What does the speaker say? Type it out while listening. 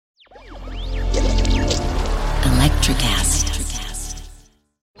Electrocast.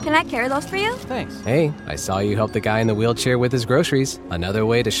 Can I carry those for you? Thanks. Hey, I saw you help the guy in the wheelchair with his groceries. Another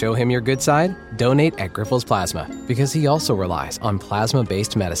way to show him your good side? Donate at Grifols Plasma, because he also relies on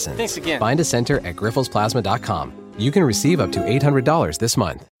plasma-based medicines. Thanks again. Find a center at grifolsplasma.com. You can receive up to $800 this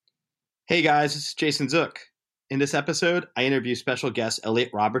month. Hey guys, this is Jason Zook. In this episode, I interview special guest Elliott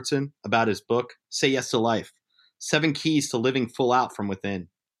Robertson about his book, Say Yes to Life, 7 Keys to Living Full Out from Within.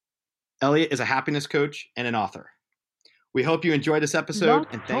 Elliott is a happiness coach and an author. We hope you enjoy this episode,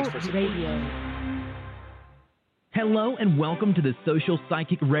 and thanks for supporting. Hello and welcome to the Social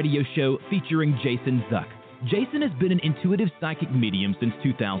Psychic Radio Show featuring Jason Zook. Jason has been an intuitive psychic medium since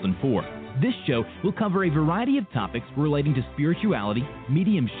 2004. This show will cover a variety of topics relating to spirituality,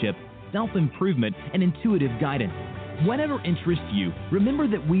 mediumship, self-improvement, and intuitive guidance. Whatever interests you, remember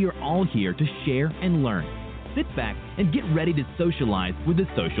that we are all here to share and learn. Sit back and get ready to socialize with the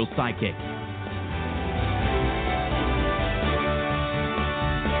Social Psychic.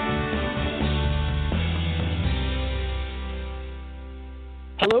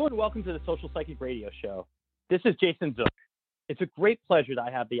 Hello and welcome to the Social Psychic Radio Show. This is Jason Zook. It's a great pleasure that I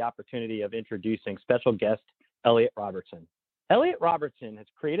have the opportunity of introducing special guest Elliott Robertson. Elliott Robertson has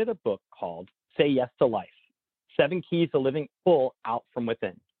created a book called Say Yes to Life, 7 Keys to Living Full Out from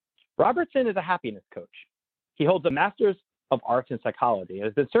Within. Robertson is a happiness coach. He holds a Master's of Arts in Psychology and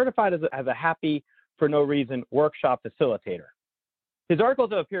has been certified as a happy for no reason workshop facilitator. His articles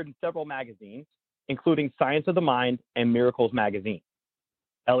have appeared in several magazines, including Science of the Mind and Miracles Magazine.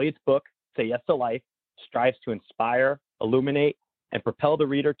 Elliott's book, Say Yes to Life, strives to inspire, illuminate, and propel the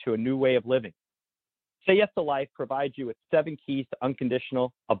reader to a new way of living. Say Yes to Life provides you with 7 keys to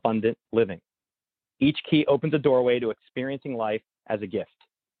unconditional, abundant living. Each key opens a doorway to experiencing life as a gift.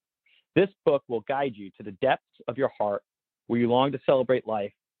 This book will guide you to the depths of your heart where you long to celebrate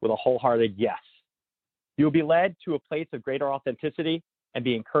life with a wholehearted yes. You will be led to a place of greater authenticity and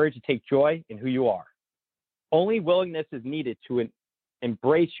be encouraged to take joy in who you are. Only willingness is needed to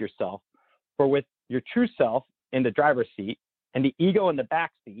embrace yourself, for with your true self in the driver's seat and the ego in the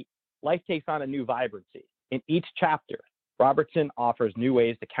back seat, life takes on a new vibrancy. In each chapter, Robertson offers new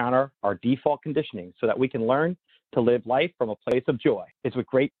ways to counter our default conditioning so that we can learn to live life from a place of joy. It's with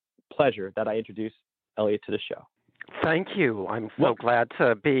great pleasure that I introduce Elliott to the show. Thank you. I'm so glad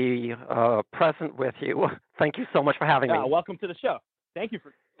to be present with you. Thank you so much for having me. Welcome to the show. Thank you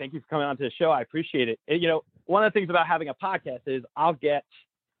for coming on to the show. I appreciate it. One of the things about having a podcast is I'll get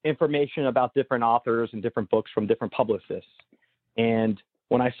information about different authors and different books from different publicists. And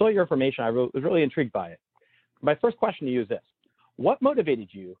when I saw your information, I was really intrigued by it. My first question to you is this: what motivated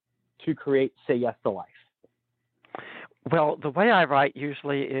you to create Say Yes to Life? Well, the way I write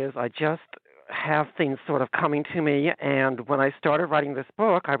usually is I just have things sort of coming to me. And when I started writing this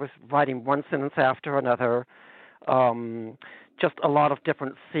book, I was writing one sentence after another. Just a lot of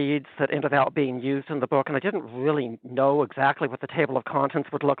different seeds that ended up being used in the book, and I didn't really know exactly what the table of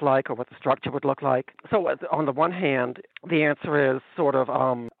contents would look like or what the structure would look like. So on the one hand, the answer is sort of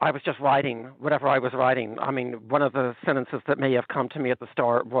I was just writing whatever I was writing. I mean, one of the sentences that may have come to me at the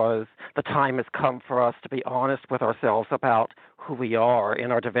start was, the time has come for us to be honest with ourselves about who we are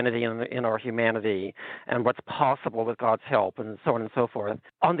in our divinity and in our humanity and what's possible with God's help and so on and so forth.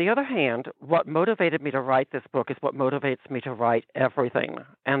 On the other hand, what motivated me to write this book is what motivates me to write everything.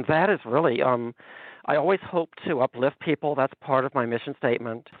 And that is really, I always hope to uplift people. That's part of my mission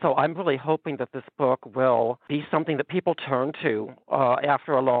statement. So I'm really hoping that this book will be something that people turn to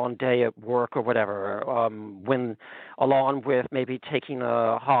after a long day at work or whatever, when along with maybe taking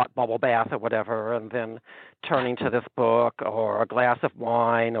a hot bubble bath or whatever, and then turning to this book or a glass of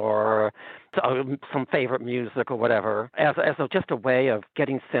wine or some favorite music or whatever as just a way of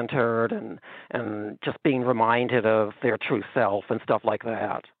getting centered and just being reminded of their true self and stuff like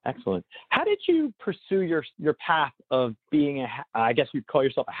that. Excellent. How did you pursue your path of being I guess you'd call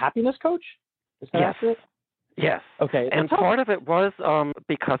yourself a happiness coach? Is that accurate? Yes. Okay. And part of it was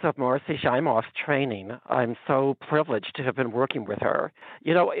because of Marcy Shimoff's training. I'm so privileged to have been working with her.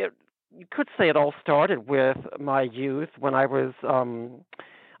 You could say it all started with my youth when I was,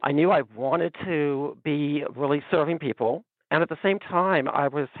 I knew I wanted to be really serving people. And at the same time, I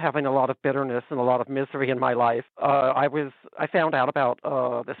was having a lot of bitterness and a lot of misery in my life. I found out about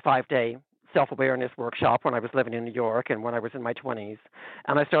this 5-day self-awareness workshop when I was living in New York and when I was in my 20s.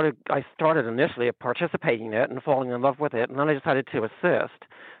 And I started initially participating in it and falling in love with it. And then I decided to assist.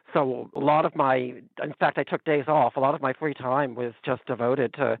 So in fact, I took days off. A lot of my free time was just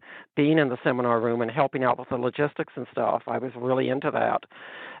devoted to being in the seminar room and helping out with the logistics and stuff. I was really into that.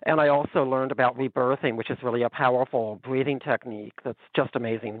 And I also learned about rebirthing, which is really a powerful breathing technique that's just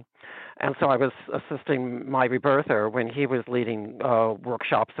amazing. And so I was assisting my rebirther when he was leading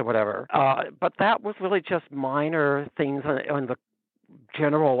workshops or whatever. But that was really just minor things in the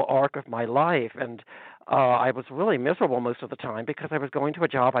general arc of my life. And I was really miserable most of the time because I was going to a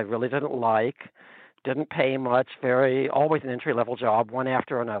job I really didn't like, didn't pay much, always an entry-level job, one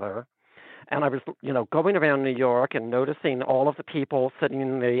after another. And I was, going around New York and noticing all of the people sitting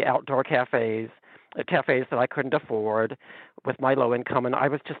in the outdoor cafes that I couldn't afford with my low income. And I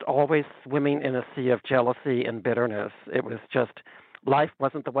was just always swimming in a sea of jealousy and bitterness. It was just, life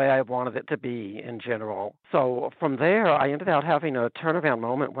wasn't the way I wanted it to be in general. So from there, I ended up having a turnaround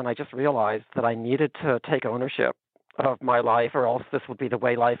moment when I just realized that I needed to take ownership of my life, or else this would be the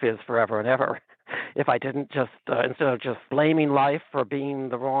way life is forever and ever. If I didn't just, instead of just blaming life for being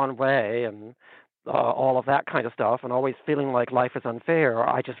the wrong way and all of that kind of stuff and always feeling like life is unfair,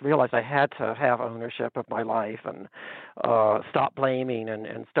 I just realized I had to have ownership of my life and stop blaming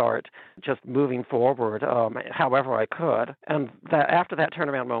and start just moving forward however I could. And that after that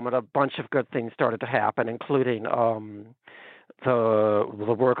turnaround moment, a bunch of good things started to happen, including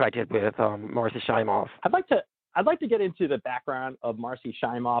the work I did with Marcy Shimoff. I'd like to get into the background of Marcy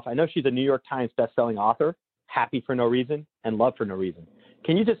Shimoff. I know she's a New York Times bestselling author, Happy for No Reason and Love for No Reason.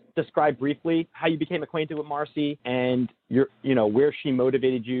 Can you just describe briefly how you became acquainted with Marcy and where she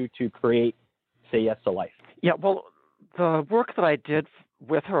motivated you to create Say Yes to Life? Yeah, well, the work that I did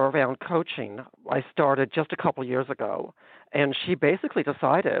with her around coaching, I started just a couple years ago, and she basically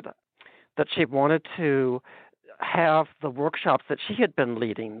decided that she wanted to have the workshops that she had been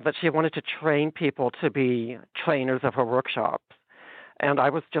leading, that she wanted to train people to be trainers of her workshops. And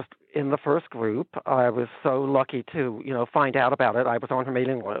I was just in the first group. I was so lucky to, find out about it. I was on her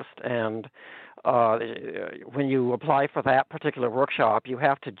mailing list. And when you apply for that particular workshop, you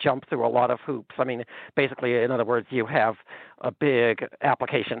have to jump through a lot of hoops. I mean, basically, in other words, you have a big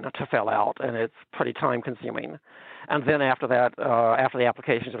application to fill out, and it's pretty time-consuming. And then after that, after the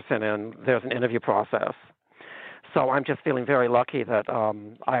applications are sent in, there's an interview process. So I'm just feeling very lucky that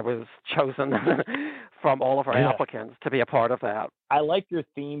I was chosen from all of our applicants to be a part of that. I like your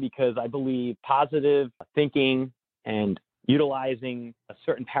theme because I believe positive thinking and utilizing a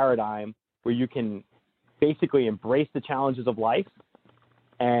certain paradigm where you can basically embrace the challenges of life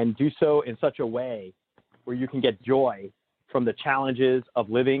and do so in such a way where you can get joy from the challenges of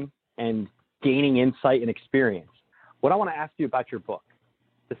living and gaining insight and experience. What I want to ask you about your book,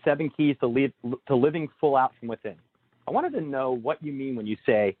 The 7 Keys to Living Full Out from Within. I wanted to know what you mean when you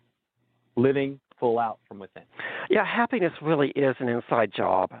say living full out from within. Yeah, happiness really is an inside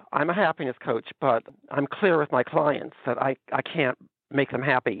job. I'm a happiness coach, but I'm clear with my clients that I can't make them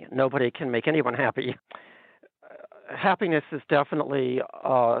happy. Nobody can make anyone happy. Happiness is definitely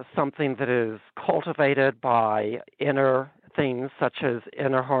something that is cultivated by inner things such as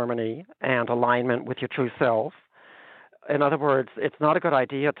inner harmony and alignment with your true self. In other words, it's not a good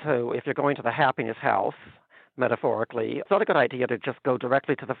idea to, if you're going to the happiness house, metaphorically, it's not a good idea to just go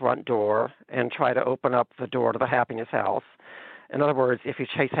directly to the front door and try to open up the door to the happiness house. In other words, if you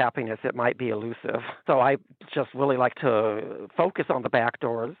chase happiness, it might be elusive. So I just really like to focus on the back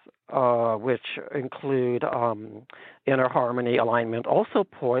doors, which include inner harmony, alignment. Also,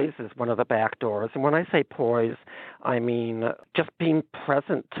 poise is one of the back doors. And when I say poise, I mean just being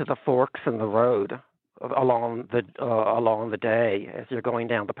present to the forks in the road along the day as you're going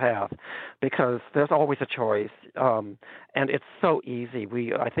down the path, because there's always a choice, and it's so easy.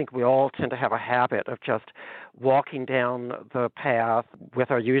 I think we all tend to have a habit of just walking down the path with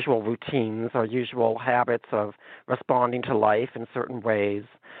our usual routines, our usual habits of responding to life in certain ways,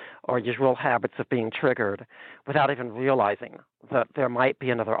 our usual habits of being triggered, without even realizing that there might be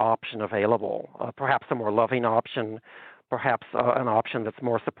another option available, perhaps a more loving option, perhaps an option that's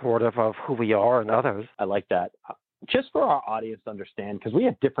more supportive of who we are and others. I like that. Just for our audience to understand, because we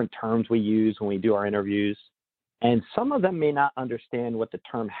have different terms we use when we do our interviews, and some of them may not understand what the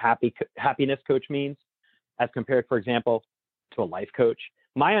term happiness coach means as compared, for example, to a life coach.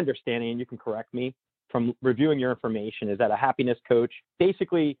 My understanding, and you can correct me, from reviewing your information is that a happiness coach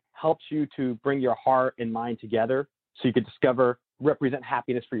basically helps you to bring your heart and mind together so you can represent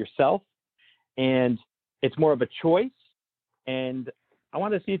happiness for yourself. And it's more of a choice. And I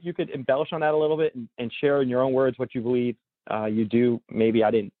want to see if you could embellish on that a little bit and share in your own words what you believe you do. Maybe I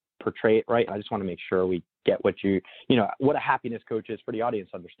didn't portray it right. I just want to make sure we get what a happiness coach is for the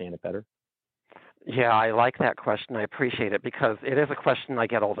audience to understand it better. Yeah, I like that question. I appreciate it because it is a question I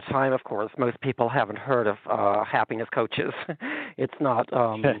get all the time, of course. Most people haven't heard of happiness coaches. It's not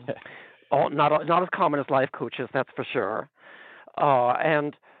not as common as life coaches, that's for sure.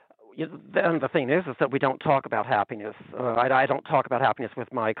 And then the thing is that we don't talk about happiness. I don't talk about happiness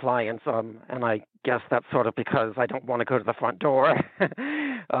with my clients, and I guess that's sort of because I don't want to go to the front door.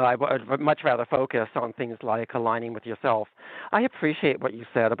 I would much rather focus on things like aligning with yourself. I appreciate what you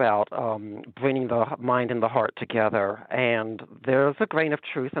said about bringing the mind and the heart together, and there's a grain of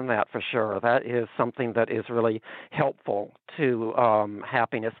truth in that for sure. That is something that is really helpful to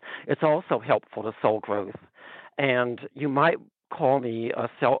happiness. It's also helpful to soul growth. And you might call me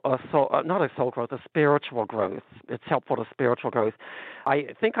not a soul growth, a spiritual growth. It's helpful to spiritual growth. I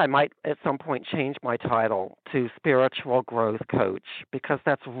think I might at some point change my title to spiritual growth coach because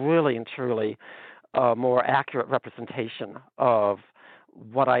that's really and truly a more accurate representation of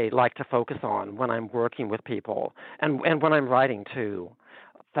what I like to focus on when I'm working with people and when I'm writing too.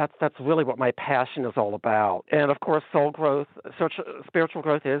 That's really what my passion is all about. And of course, soul growth, spiritual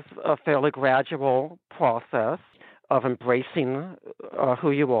growth is a fairly gradual process of embracing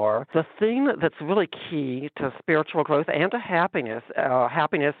who you are. The thing that's really key to spiritual growth and to happiness,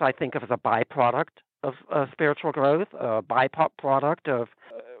 happiness I think of as a byproduct of spiritual growth, a byproduct of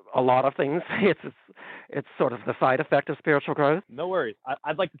a lot of things. It's sort of the side effect of spiritual growth. No worries.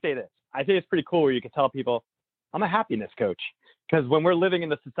 I'd like to say this. I think it's pretty cool where you can tell people, I'm a happiness coach. Because when we're living in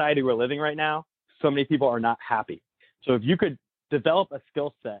the society we're living right now, so many people are not happy. So if you could develop a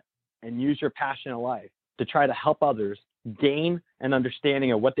skill set and use your passion in life to try to help others gain an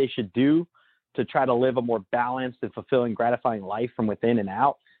understanding of what they should do to try to live a more balanced and fulfilling, gratifying life from within and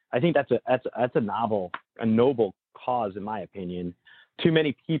out, I think that's a noble cause, in my opinion. Too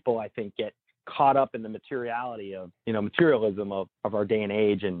many people, I think, get caught up in the materiality of, materialism of our day and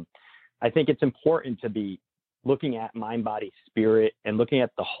age. And I think it's important to be looking at mind, body, spirit, and looking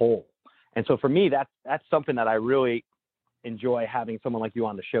at the whole. And so for me, that's something that I really enjoy having someone like you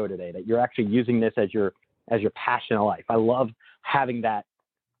on the show today, that you're actually using this as your passion in life. I love having that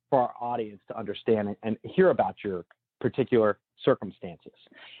for our audience to understand and hear about your particular circumstances.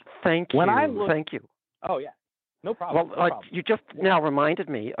 Thank you. Thank you. Oh, yeah. No problem. Well, you just now reminded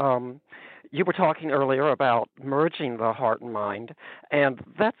me, you were talking earlier about merging the heart and mind, and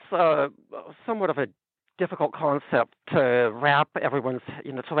that's somewhat of a difficult concept to wrap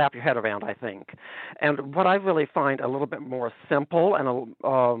your head around, I think. And what I really find a little bit more simple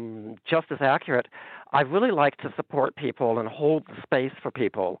and just as accurate, I really like to support people and hold the space for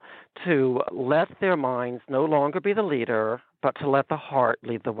people to let their minds no longer be the leader, but to let the heart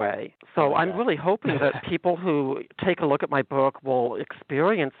lead the way. So I'm really hoping that people who take a look at my book will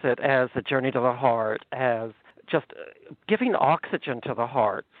experience it as a journey to the heart, as just giving oxygen to the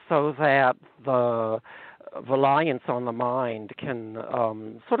heart so that the reliance on the mind can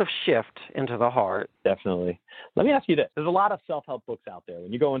sort of shift into the heart. Definitely. Let me ask you this. There's a lot of self-help books out there.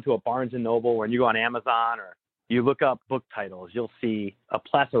 When you go into a Barnes & Noble, or when you go on Amazon, or you look up book titles, you'll see a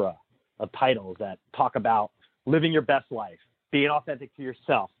plethora of titles that talk about living your best life, being authentic to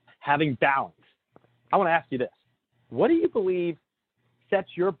yourself, having balance. I want to ask you this. What do you believe sets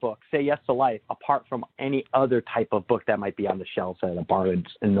your book, Say Yes to Life, apart from any other type of book that might be on the shelves at a Barnes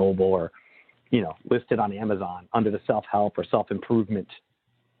 & Noble or listed on Amazon under the self-help or self-improvement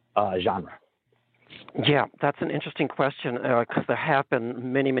genre? Yeah, that's an interesting question because there have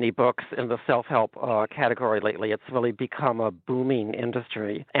been many, many books in the self-help category lately. It's really become a booming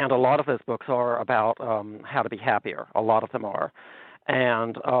industry. And a lot of those books are about how to be happier. A lot of them are.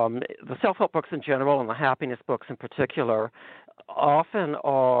 And the self-help books in general and the happiness books in particular often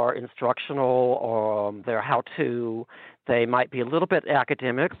are instructional or they're how-to. They might be a little bit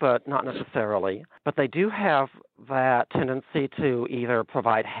academic, but not necessarily. But they do have that tendency to either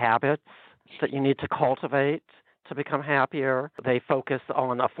provide habits that you need to cultivate to become happier. They focus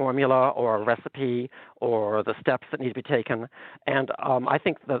on a formula or a recipe or the steps that need to be taken. And I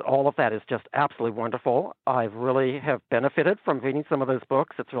think that all of that is just absolutely wonderful. I really have benefited from reading some of those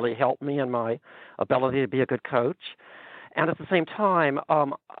books. It's really helped me in my ability to be a good coach. And at the same time,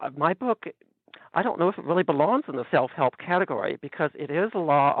 my book, I don't know if it really belongs in the self-help category because it is a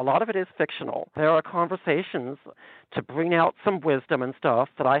lot of it is fictional. There are conversations to bring out some wisdom and stuff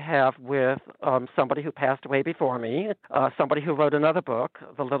that I have with somebody who passed away before me, somebody who wrote another book,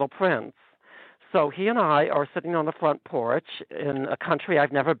 The Little Prince. So he and I are sitting on the front porch in a country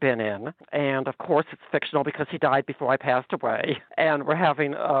I've never been in. And, of course, it's fictional because he died before I passed away. And we're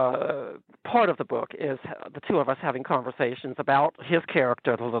having part of the book is the two of us having conversations about his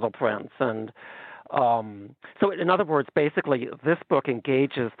character, the Little Prince, and So in other words, basically, this book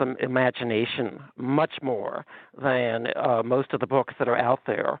engages the imagination much more than most of the books that are out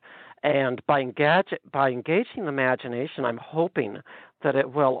there. And by engaging the imagination, I'm hoping that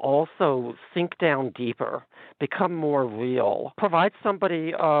it will also sink down deeper, become more real, provide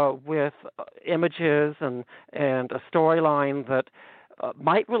somebody with images and a storyline that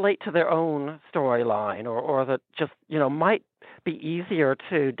might relate to their own storyline, or that just might be easier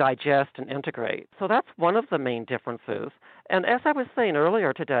to digest and integrate. So that's one of the main differences. And as I was saying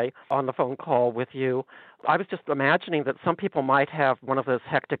earlier today on the phone call with you, I was just imagining that some people might have one of those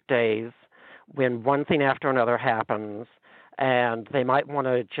hectic days when one thing after another happens, and they might want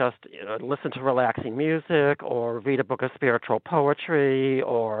to just listen to relaxing music or read a book of spiritual poetry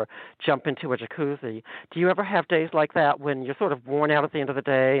or jump into a jacuzzi. Do you ever have days like that when you're sort of worn out at the end of the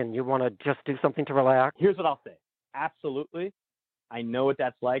day and you want to just do something to relax? Here's what I'll say. Absolutely. I know what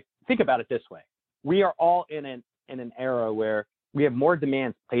that's like. Think about it this way. We are all in an era where we have more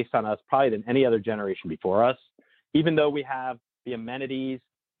demands placed on us probably than any other generation before us, even though we have the amenities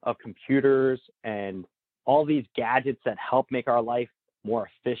of computers and all these gadgets that help make our life more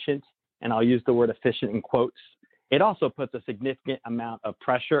efficient. And I'll use the word efficient in quotes. It also puts a significant amount of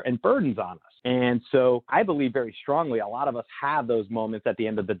pressure and burdens on us. And so I believe very strongly a lot of us have those moments at the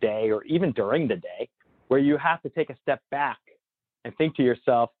end of the day or even during the day where you have to take a step back and think to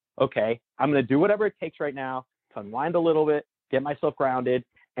yourself, okay, I'm going to do whatever it takes right now to unwind a little bit, get myself grounded,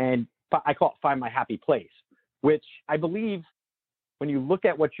 and I call it find my happy place, which I believe when you look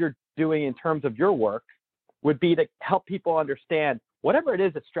at what you're doing in terms of your work would be to help people understand whatever it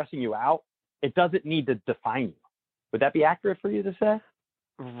is that's stressing you out, it doesn't need to define you. Would that be accurate for you to say?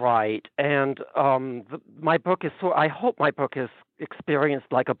 Right. And my book is I hope my book is experienced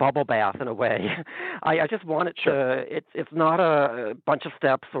like a bubble bath in a way. I just want it to, it's not a bunch of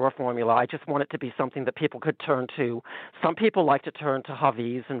steps or a formula. I just want it to be something that people could turn to. Some people like to turn to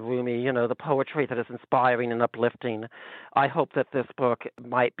Hafiz and Rumi, the poetry that is inspiring and uplifting. I hope that this book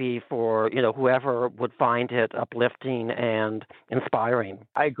might be for, whoever would find it uplifting and inspiring.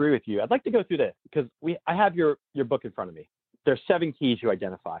 I agree with you. I'd like to go through this because I have your book in front of me. There's 7 keys you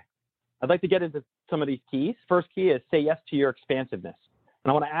identify. I'd like to get into some of these keys. First key is say yes to your expansiveness. And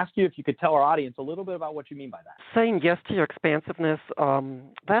I want to ask you if you could tell our audience a little bit about what you mean by that. Saying yes to your expansiveness,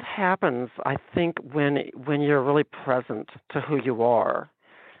 that happens, I think, when you're really present to who you are.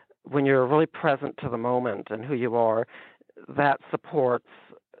 When you're really present to the moment and who you are, that supports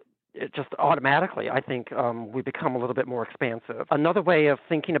it just automatically, I think, we become a little bit more expansive. Another way of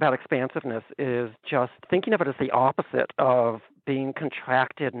thinking about expansiveness is just thinking of it as the opposite of being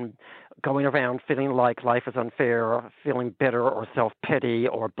contracted and going around feeling like life is unfair, feeling bitter or self-pity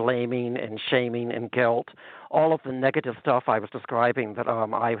or blaming and shaming and guilt. All of the negative stuff I was describing that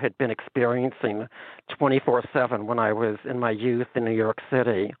I had been experiencing 24/7 when I was in my youth in New York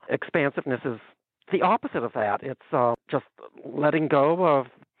City. Expansiveness is the opposite of that. It's just letting go of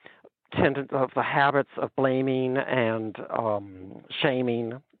the habits of blaming and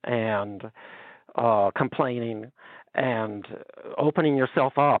shaming and complaining and opening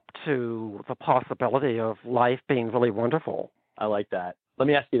yourself up to the possibility of life being really wonderful. I like that. Let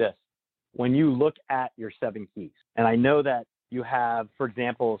me ask you this. When you look at your 7 keys, and I know that you have, for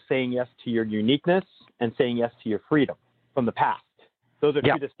example, saying yes to your uniqueness and saying yes to your freedom from the past. Those are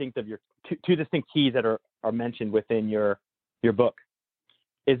two distinct keys that are mentioned within your book.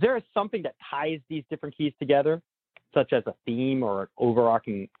 Is there something that ties these different keys together, such as a theme or an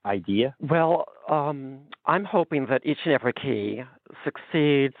overarching idea? Well, I'm hoping that each and every key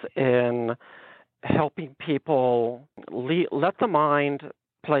succeeds in helping people let the mind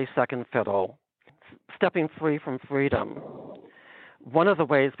play second fiddle, stepping free from freedom. One of the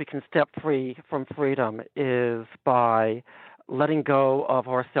ways we can step free from freedom is by letting go of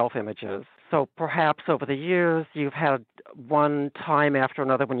our self-images. So perhaps over the years, you've had one time after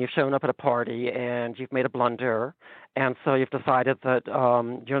another when you've shown up at a party and you've made a blunder, and so you've decided that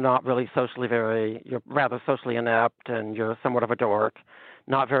you're not really you're rather socially inept and you're somewhat of a dork,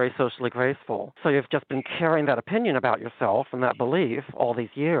 not very socially graceful. So you've just been carrying that opinion about yourself and that belief all these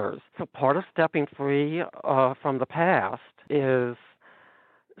years. So part of stepping free from the past is,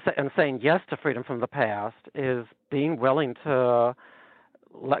 and saying yes to freedom from the past, is being willing to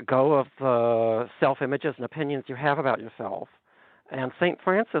let go of the self-images and opinions you have about yourself. And St.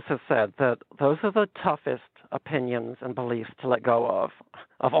 Francis has said that those are the toughest opinions and beliefs to let go of.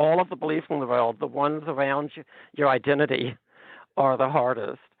 Of all of the beliefs in the world, the ones around your identity are the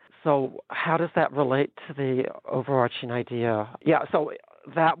hardest. So how does that relate to the overarching idea? Yeah, so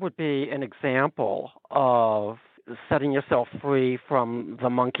that would be an example of setting yourself free from the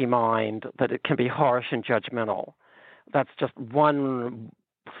monkey mind that it can be harsh and judgmental. That's just one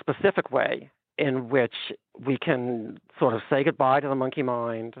specific way in which we can sort of say goodbye to the monkey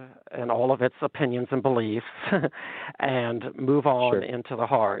mind and all of its opinions and beliefs and move on into the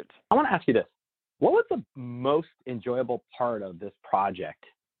heart. I want to ask you this. What was the most enjoyable part of this project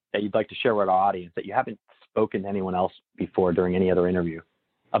that you'd like to share with our audience that you haven't spoken to anyone else before during any other interview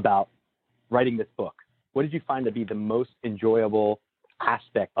about writing this book? What did you find to be the most enjoyable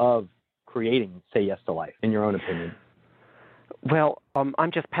aspect of creating Say Yes to Life, in your own opinion? Well,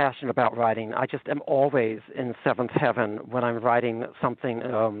 I'm just passionate about writing. I just am always in seventh heaven when I'm writing something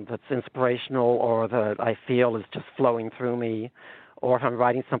that's inspirational or that I feel is just flowing through me, or if I'm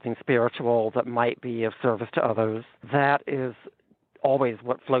writing something spiritual that might be of service to others. That is always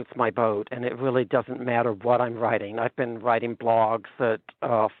what floats my boat, and it really doesn't matter what I'm writing. I've been writing blogs that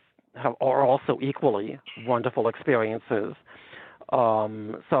are also equally wonderful experiences.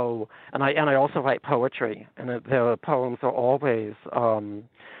 I also write poetry, and the poems are always,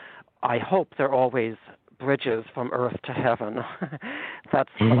 I hope they're always bridges from earth to heaven. That's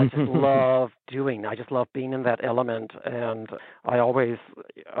what I just love doing. I just love being in that element, and I always,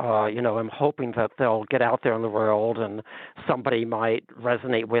 am hoping that they'll get out there in the world and somebody might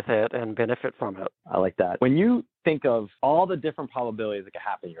resonate with it and benefit from it. I like that. When you think of all the different probabilities that could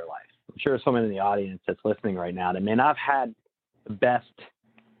happen in your life, I'm sure someone in the audience that's listening right now that may not have had the best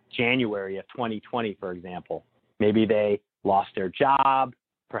January of 2020, for example. Maybe they lost their job.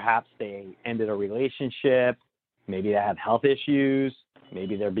 Perhaps they ended a relationship. Maybe they have health issues.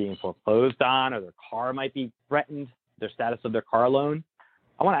 Maybe they're being foreclosed on, or their car might be threatened, their status of their car loan.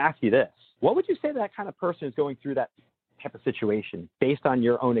 I want to ask you this. What would you say to that kind of person who's going through that type of situation based on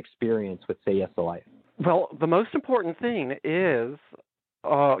your own experience with Say Yes to Life? Well, the most important thing is,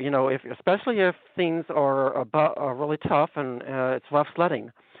 especially if things are really tough and it's rough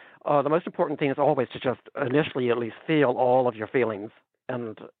sledding, the most important thing is always to just initially at least feel all of your feelings.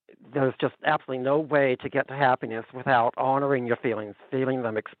 And there's just absolutely no way to get to happiness without honoring your feelings, feeling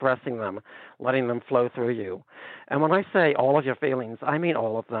them, expressing them, letting them flow through you. And when I say all of your feelings, I mean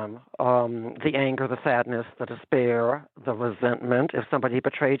all of them. The anger, the sadness, the despair, the resentment. If somebody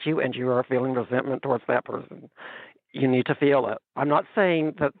betrayed you and you are feeling resentment towards that person, you need to feel it. I'm not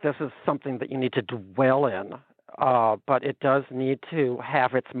saying that this is something that you need to dwell in, but it does need to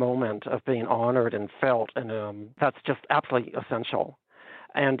have its moment of being honored and felt, and that's just absolutely essential.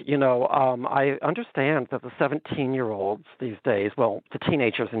 And, I understand that the 17-year-olds these days, well, the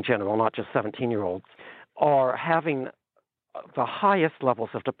teenagers in general, not just 17-year-olds, are having the highest levels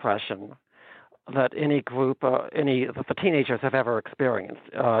of depression that any group, that the teenagers have ever experienced.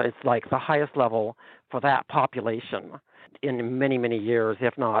 It's like the highest level for that population in many, many years,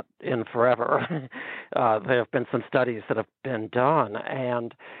 if not in forever. There have been some studies that have been done,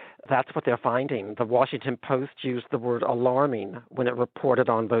 and that's what they're finding. The Washington Post used the word alarming when it reported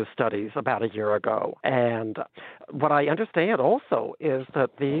on those studies about a year ago. And what I understand also is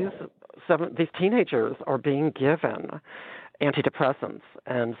that these teenagers are being given antidepressants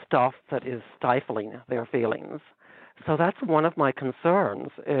and stuff that is stifling their feelings. So that's one of my concerns,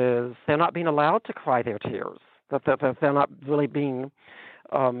 is they're not being allowed to cry their tears, that they're not really being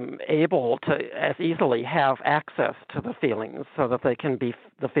able to as easily have access to the feelings, so that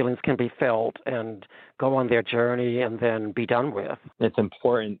the feelings can be felt and go on their journey and then be done with. It's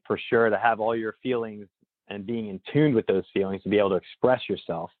important for sure to have all your feelings and being in tune with those feelings to be able to express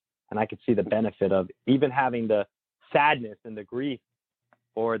yourself. And I could see the benefit of even having the sadness and the grief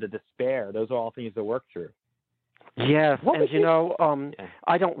or the despair. Those are all things to work through. Yes, and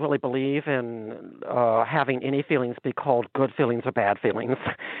I don't really believe in having any feelings be called good feelings or bad feelings.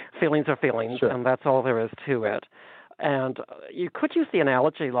 Feelings are feelings, sure. And that's all there is to it. And you could use the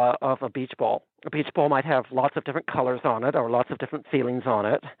analogy of a beach ball. A beach ball might have lots of different colors on it or lots of different feelings on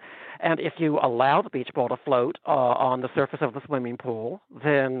it. And if you allow the beach ball to float on the surface of the swimming pool,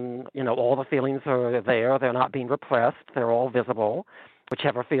 then, all the feelings are there. They're not being repressed. They're all visible.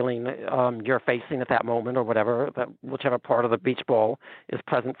 Whichever feeling you're facing at that moment or whichever part of the beach ball is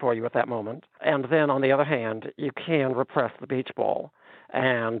present for you at that moment. And then, on the other hand, you can repress the beach ball.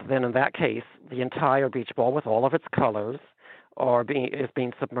 And then in that case, the entire beach ball with all of its colors is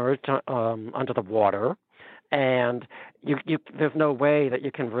being submerged under the water. And there's no way that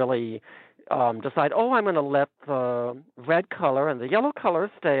you can really decide, I'm going to let the red color and the yellow color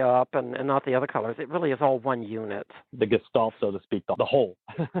stay up and not the other colors. It really is all one unit. The gestalt, so to speak, the whole.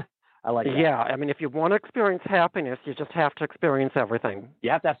 I like that. Yeah, I mean, if you want to experience happiness, you just have to experience everything.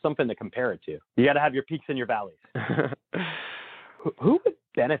 You have to have something to compare it to. You got to have your peaks and your valleys. Who would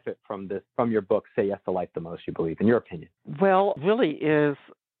benefit from your book, Say Yes to Life, the most, you believe, in your opinion? Well, really is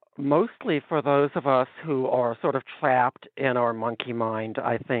mostly for those of us who are sort of trapped in our monkey mind,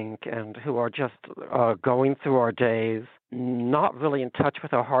 I think, and who are just going through our days, not really in touch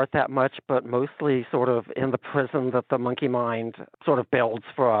with our heart that much, but mostly sort of in the prison that the monkey mind sort of builds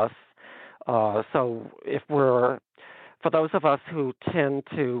for us. So for those of us who tend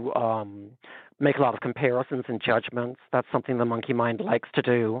to make a lot of comparisons and judgments, that's something the monkey mind likes to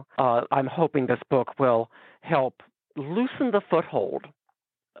do. I'm hoping this book will help loosen the foothold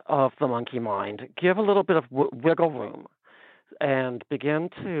of the monkey mind, give a little bit of wiggle room, and begin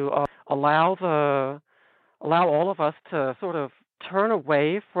to allow all of us to sort of turn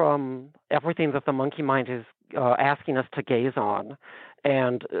away from everything that the monkey mind is asking us to gaze on,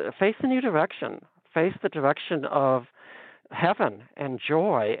 and face a new direction, face the direction of heaven and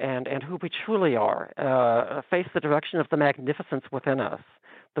joy and who we truly are, face the direction of the magnificence within us,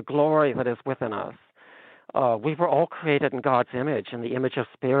 the glory that is within us. We were all created in God's image, in the image of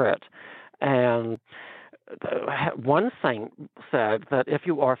spirit. And one saint said that if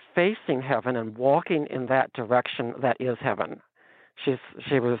you are facing heaven and walking in that direction, that is heaven.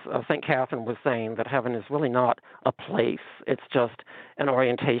 St. Catherine was saying that heaven is really not a place. It's just an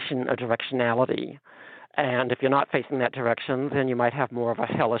orientation, a directionality. And if you're not facing that direction, then you might have more of a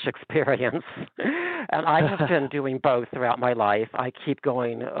hellish experience. And I have been doing both throughout my life. I keep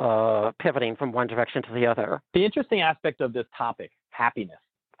going, pivoting from one direction to the other. The interesting aspect of this topic, happiness,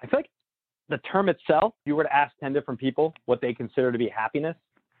 I feel like the term itself, if you were to ask 10 different people what they consider to be happiness,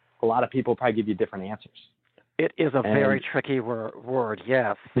 a lot of people probably give you different answers. It is a very tricky word,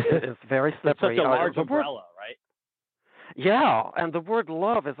 yes. It is very slippery. It's such a large umbrella, right? Yeah, and the word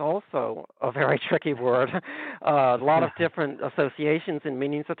love is also a very tricky word. A lot of different associations and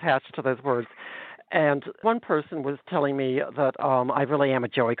meanings attached to those words. And one person was telling me that I really am a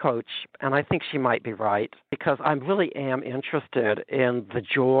joy coach, and I think she might be right, because I really am interested in the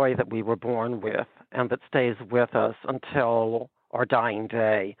joy that we were born with and that stays with us until our dying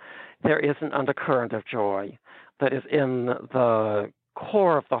day. There is an undercurrent of joy that is in the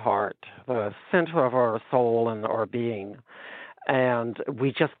core of the heart, the center of our soul and our being. And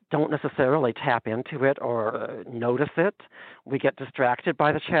we just don't necessarily tap into it or notice it. We get distracted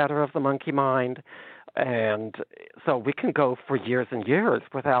by the chatter of the monkey mind. And so we can go for years and years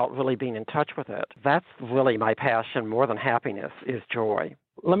without really being in touch with it. That's really my passion more than happiness, is joy.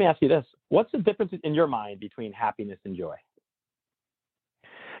 Let me ask you this. What's the difference in your mind between happiness and joy?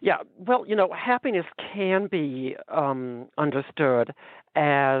 Yeah, well, happiness can be understood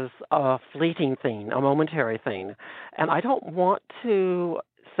as a fleeting thing, a momentary thing. And I don't want to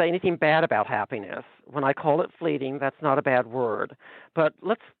say anything bad about happiness. When I call it fleeting, that's not a bad word. But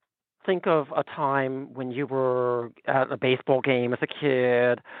let's think of a time when you were at a baseball game as a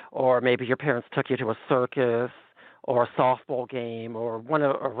kid, or maybe your parents took you to a circus or a softball game or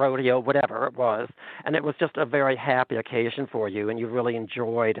a rodeo, whatever it was, and it was just a very happy occasion for you, and you really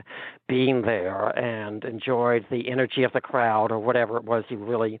enjoyed being there and enjoyed the energy of the crowd or whatever it was you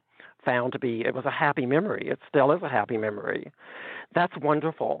really found to be. It was a happy memory. It still is a happy memory. That's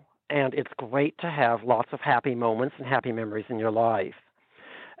wonderful, and it's great to have lots of happy moments and happy memories in your life.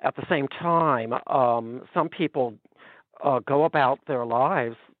 At the same time, some people go about their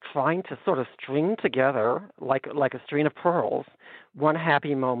lives trying to sort of string together, like a string of pearls, one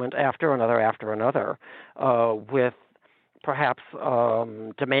happy moment after another, with perhaps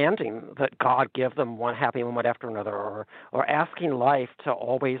demanding that God give them one happy moment after another, or asking life to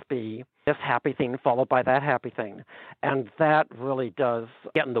always be this happy thing followed by that happy thing. And that really does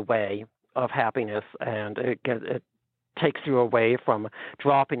get in the way of happiness, and it takes you away from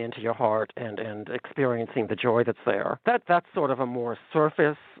dropping into your heart and experiencing the joy that's there. That's sort of a more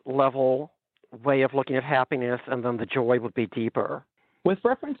surface level way of looking at happiness, and then the joy would be deeper. With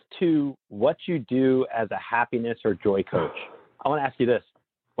reference to what you do as a happiness or joy coach, I want to ask you this.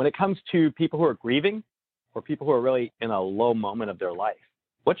 When it comes to people who are grieving or people who are really in a low moment of their life,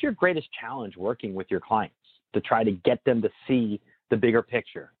 what's your greatest challenge working with your clients to try to get them to see the bigger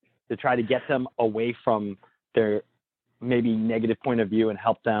picture, to try to get them away from their maybe negative point of view and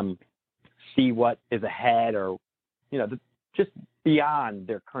help them see what is ahead, or, just beyond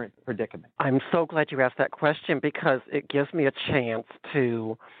their current predicament? I'm so glad you asked that question, because it gives me a chance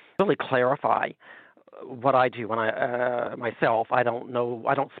to really clarify what I do when myself. I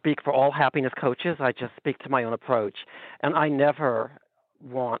don't speak for all happiness coaches. I just speak to my own approach. And I never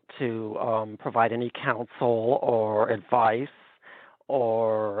want to provide any counsel or advice,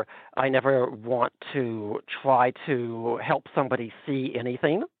 or I never want to try to help somebody see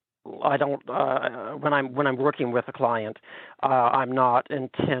anything. I don't when I'm working with a client, I'm not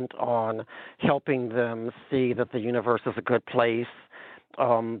intent on helping them see that the universe is a good place,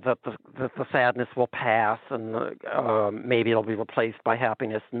 that the sadness will pass, and maybe it'll be replaced by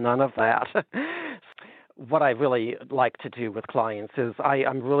happiness. None of that. What I really like to do with clients is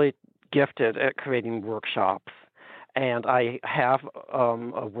I'm really gifted at creating workshops. And I have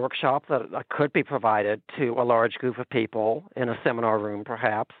a workshop that could be provided to a large group of people in a seminar room,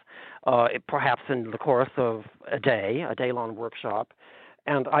 perhaps in the course of a day-long workshop.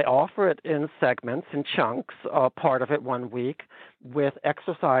 And I offer it in segments, in chunks, part of it one week, with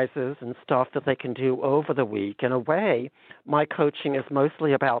exercises and stuff that they can do over the week. In a way, my coaching is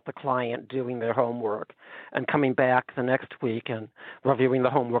mostly about the client doing their homework and coming back the next week and reviewing the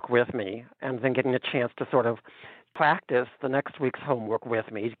homework with me, and then getting a chance to sort of practice the next week's homework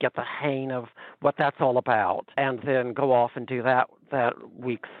with me to get the hang of what that's all about, and then go off and do that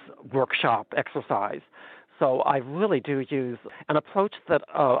week's workshop exercise. So I really do use an approach that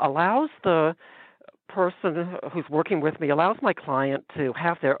allows the person who's working with me, allows my client to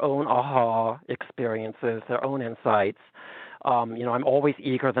have their own aha experiences, their own insights. I'm always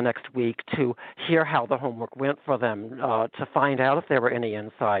eager the next week to hear how the homework went for them, to find out if there were any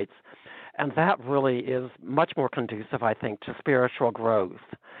insights. And that really is much more conducive, I think, to spiritual growth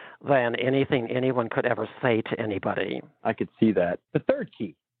than anything anyone could ever say to anybody. I could see that. The third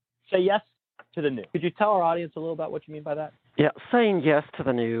key, say yes to the new. Could you tell our audience a little about what you mean by that? Yeah, saying yes to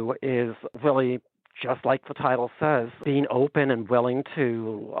the new is really, just like the title says, being open and willing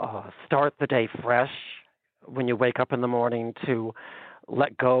to start the day fresh when you wake up in the morning, to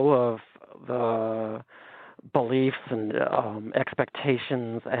let go of the beliefs and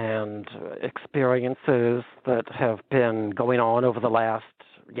expectations and experiences that have been going on over the last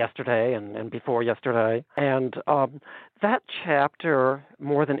yesterday and before yesterday. And that chapter,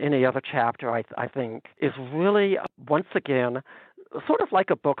 more than any other chapter, I think, is really, once again, sort of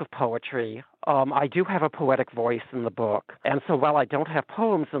like a book of poetry. I do have a poetic voice in the book. And so while I don't have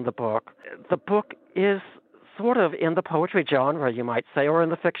poems in the book is sort of in the poetry genre, you might say, or in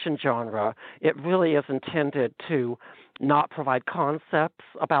the fiction genre. It really is intended to not provide concepts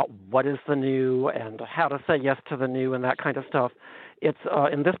about what is the new and how to say yes to the new and that kind of stuff. It's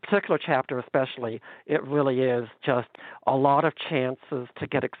in this particular chapter especially, it really is just a lot of chances to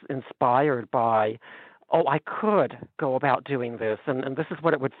get inspired by, I could go about doing this, and this is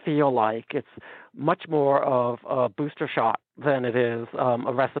what it would feel like. It's much more of a booster shot than it is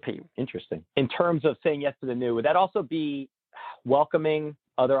a recipe. Interesting. In terms of saying yes to the new, would that also be welcoming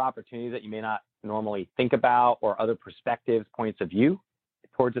other opportunities that you may not normally think about, or other perspectives, points of view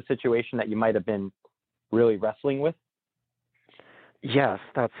towards a situation that you might have been really wrestling with? Yes,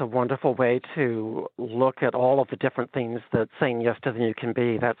 that's a wonderful way to look at all of the different things that saying yes to the new can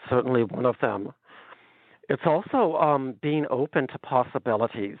be. That's certainly one of them. It's also being open to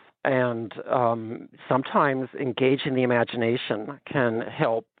possibilities, and sometimes engaging the imagination can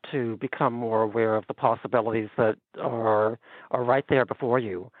help to become more aware of the possibilities that are right there before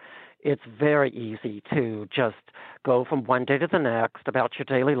you. It's very easy to just go from one day to the next about your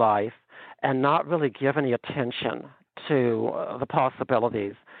daily life and not really give any attention to the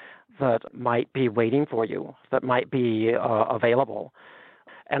possibilities that might be waiting for you, that might be available.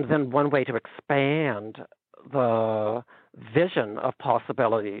 And then one way to expand the vision of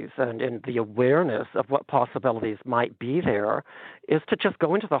possibilities and the awareness of what possibilities might be there is to just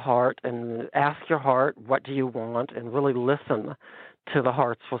go into the heart and ask your heart, what do you want, and really listen to the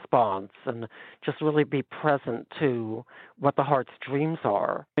heart's response, and just really be present to what the heart's dreams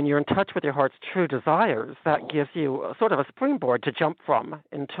are. When you're in touch with your heart's true desires, that gives you sort of a springboard to jump from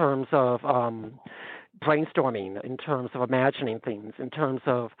in terms of brainstorming, in terms of imagining things, in terms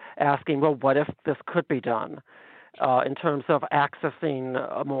of asking, well, what if this could be done? In terms of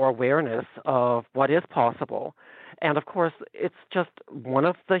accessing more awareness of what is possible. And, of course, it's just one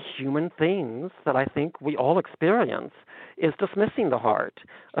of the human things that I think we all experience is dismissing the heart,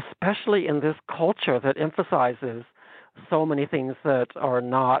 especially in this culture that emphasizes so many things that are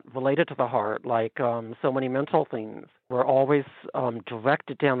not related to the heart, like so many mental things. We're always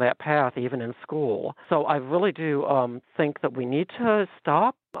directed down that path, even in school. So I really do think that we need to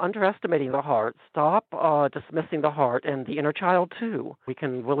stop underestimating the heart, stop dismissing the heart and the inner child, too. We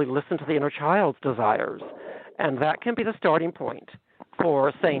can really listen to the inner child's desires, and that can be the starting point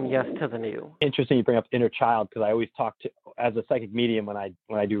for saying yes to the new. Interesting you bring up inner child, because I always talk to, as a psychic medium, when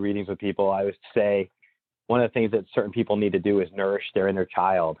I do readings with people, I always say, one of the things that certain people need to do is nourish their inner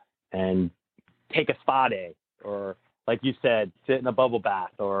child and take a spa day, or like you said, sit in a bubble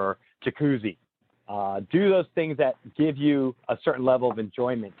bath or jacuzzi. do those things that give you a certain level of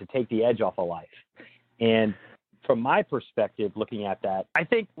enjoyment to take the edge off of life. And from my perspective, looking at that, I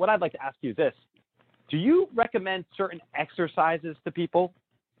think what I'd like to ask you is this. Do you recommend certain exercises to people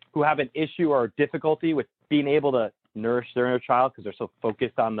who have an issue or difficulty with being able to nourish their inner child because they're so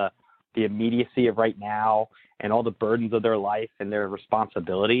focused on the immediacy of right now and all the burdens of their life and their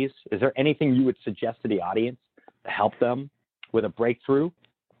responsibilities? Is there anything you would suggest to the audience to help them with a breakthrough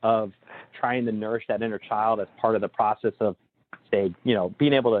of trying to nourish that inner child as part of the process of, say,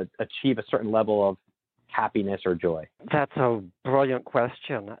 being able to achieve a certain level of happiness or joy? That's a brilliant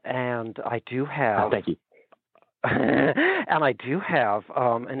question, and I do have. Thank you. And I do have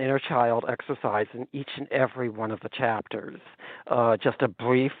an inner child exercise in each and every one of the chapters. Just a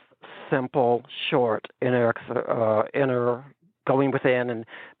brief, simple, short inner going within and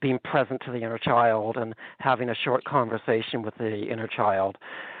being present to the inner child and having a short conversation with the inner child.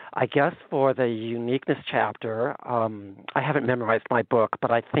 I guess for the uniqueness chapter, I haven't memorized my book, but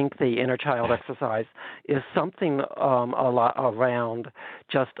I think the inner child exercise is something a lot around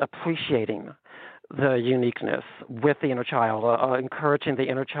just appreciating the uniqueness with the inner child, encouraging the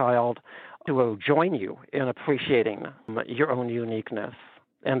inner child to join you in appreciating your own uniqueness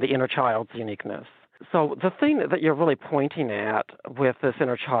and the inner child's uniqueness. So the thing that you're really pointing at with this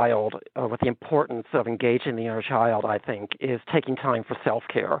inner child, with the importance of engaging the inner child, I think, is taking time for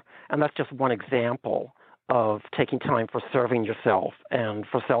self-care. And that's just one example of taking time for serving yourself and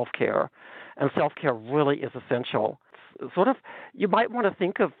for self-care. And self-care really is essential. Sort of, you might want to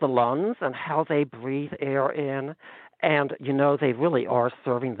think of the lungs and how they breathe air in. And, they really are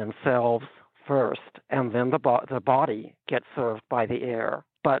serving themselves first, and then the body gets served by the air.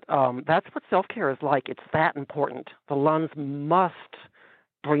 But that's what self-care is like. It's that important. The lungs must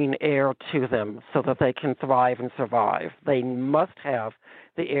bring air to them so that they can thrive and survive. They must have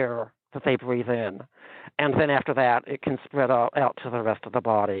the air that they breathe in. And then after that, it can spread out to the rest of the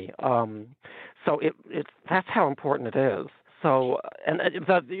body. So that's how important it is. So, and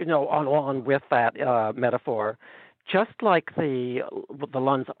along with that metaphor, just like the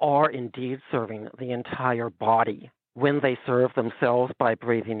lungs are indeed serving the entire body when they serve themselves by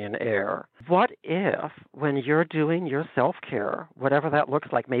breathing in air. What if, when you're doing your self-care, whatever that looks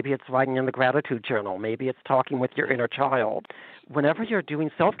like, maybe it's writing in the gratitude journal, maybe it's talking with your inner child, whenever you're doing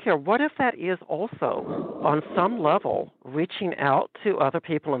self-care, what if that is also, on some level, reaching out to other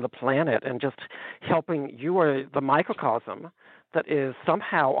people on the planet and just helping you or the microcosm that is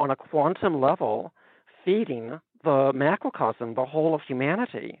somehow on a quantum level feeding the macrocosm, the whole of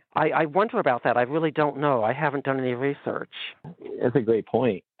humanity? I wonder about that. I really don't know. I haven't done any research. That's a great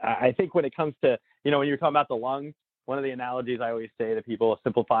point. I think when it comes to, when you're talking about the lungs, one of the analogies I always say to people, a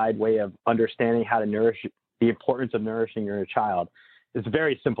simplified way of understanding how to nourish, the importance of nourishing your child, is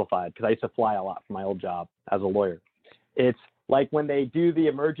very simplified because I used to fly a lot for my old job as a lawyer. It's like when they do the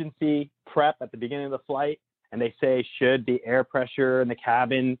emergency prep at the beginning of the flight, and they say, should the air pressure in the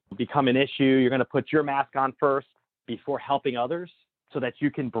cabin become an issue, you're going to put your mask on first before helping others so that you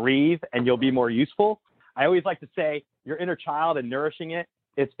can breathe and you'll be more useful. I always like to say your inner child and nourishing it,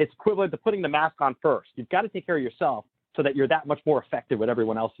 it's equivalent to putting the mask on first. You've got to take care of yourself so that you're that much more effective with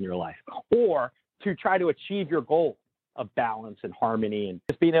everyone else in your life, or to try to achieve your goal of balance and harmony and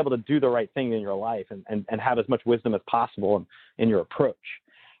just being able to do the right thing in your life and have as much wisdom as possible in your approach.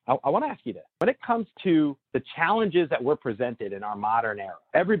 I want to ask you this. When it comes to the challenges that we're presented in our modern era,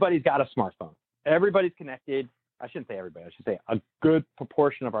 everybody's got a smartphone. Everybody's connected. I shouldn't say everybody. I should say a good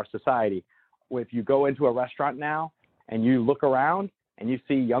proportion of our society. If you go into a restaurant now and you look around and you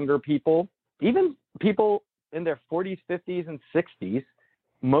see younger people, even people in their 40s, 50s, and 60s,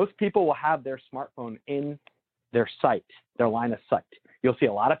 most people will have their smartphone in their sight, their line of sight. You'll see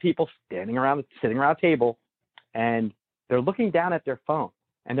a lot of people sitting around a table, and they're looking down at their phone,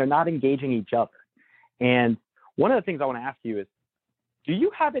 and they're not engaging each other. And one of the things I want to ask you is, do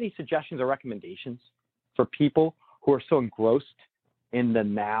you have any suggestions or recommendations for people who are so engrossed in the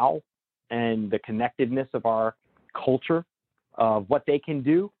now and the connectedness of our culture, of what they can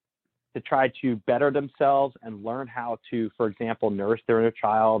do to try to better themselves and learn how to, for example, nourish their inner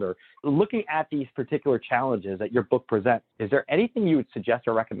child, or looking at these particular challenges that your book presents? Is there anything you would suggest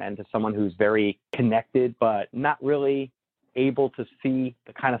or recommend to someone who's very connected but not really able to see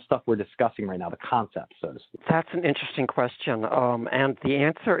the kind of stuff we're discussing right now, the concepts, so to speak? That's an interesting question. And the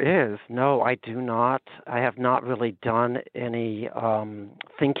answer is no, I do not. I have not really done any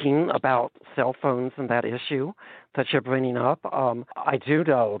thinking about cell phones and that issue that you're bringing up. I do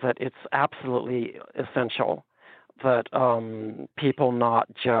know that it's absolutely essential that people not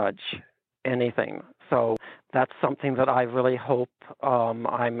judge anything. So that's something that I really hope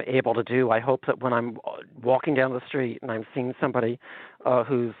I'm able to do. I hope that when I'm walking down the street and I'm seeing somebody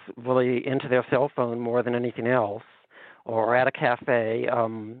who's really into their cell phone more than anything else, or at a cafe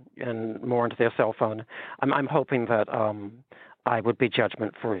and more into their cell phone, I'm hoping that I would be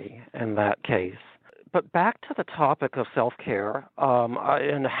judgment-free in that case. But back to the topic of self-care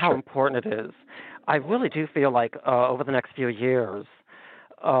and how important it is, I really do feel like over the next few years,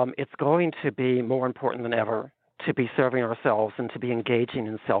 it's going to be more important than ever to be serving ourselves and to be engaging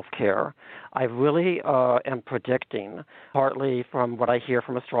in self-care. I really am predicting, partly from what I hear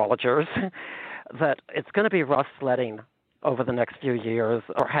from astrologers, that it's going to be rough sledding over the next few years,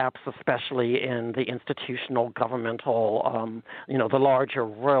 perhaps especially in the institutional, governmental, the larger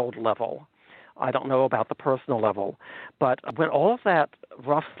world level. I don't know about the personal level. But when all of that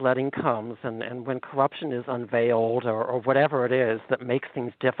rough sledding comes and when corruption is unveiled or whatever it is that makes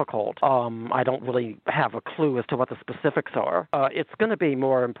things difficult, I don't really have a clue as to what the specifics are. It's going to be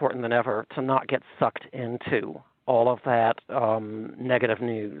more important than ever to not get sucked into all of that negative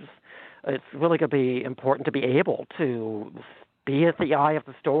news. It's really going to be important to be able to be at the eye of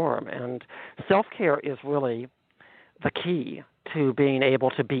the storm. And self-care is really the key to being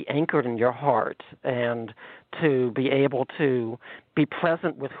able to be anchored in your heart and to be able to be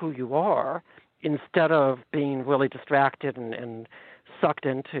present with who you are instead of being really distracted and sucked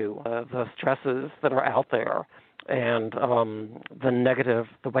into the stresses that are out there and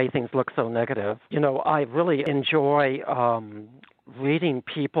the way things look so negative. I really enjoy reading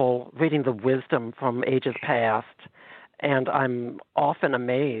the wisdom from ages past, and I'm often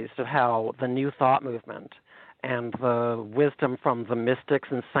amazed at how the New Thought movement and the wisdom from the mystics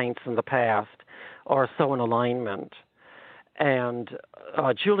and saints in the past are so in alignment. And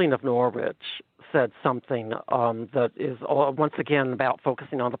Julian of Norwich said something that is once again about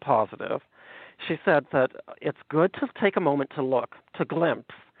focusing on the positive. She said that it's good to take a moment to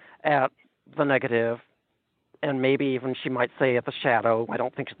glimpse at the negative, and maybe even she might say at the shadow. I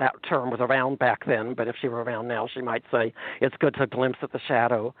don't think that term was around back then, but if she were around now, she might say it's good to glimpse at the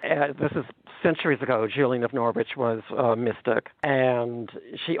shadow. This is centuries ago. Julian of Norwich was a mystic. And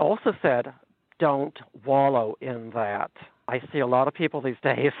she also said, don't wallow in that. I see a lot of people these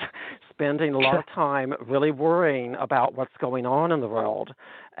days spending a lot of time really worrying about what's going on in the world.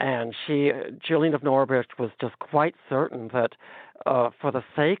 And Julian of Norwich was just quite certain that for the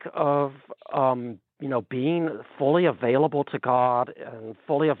sake of being fully available to God and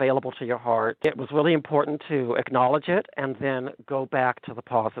fully available to your heart, it was really important to acknowledge it and then go back to the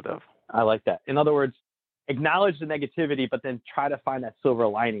positive. I like that. In other words, acknowledge the negativity, but then try to find that silver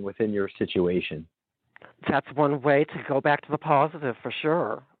lining within your situation. That's one way to go back to the positive for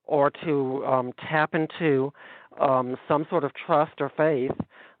sure, or to tap into some sort of trust or faith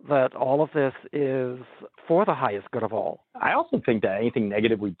that all of this is for the highest good of all. I also think that anything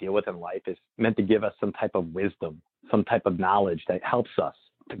negative we deal with in life is meant to give us some type of wisdom, some type of knowledge that helps us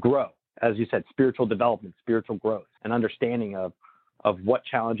to grow. As you said, spiritual development, spiritual growth, an understanding of what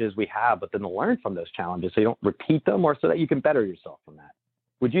challenges we have, but then to learn from those challenges so you don't repeat them or so that you can better yourself from that.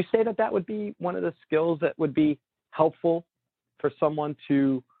 Would you say that would be one of the skills that would be helpful for someone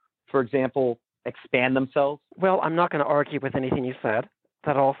to, for example, expand themselves? Well, I'm not going to argue with anything you said.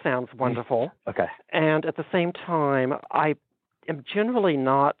 That all sounds wonderful. Okay. And at the same time, I am generally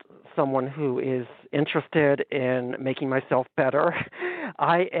not someone who is interested in making myself better.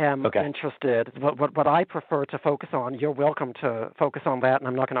 I am interested. What I prefer to focus on, you're welcome to focus on that, and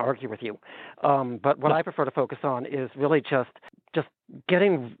I'm not going to argue with you. But what I prefer to focus on is really just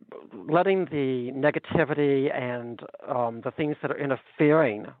letting the negativity and the things that are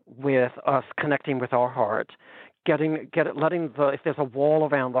interfering with us connecting with our heart, if there's a wall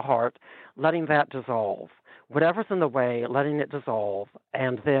around the heart, letting that dissolve. Whatever's in the way, letting it dissolve,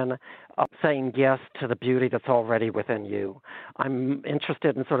 and then saying yes to the beauty that's already within you. I'm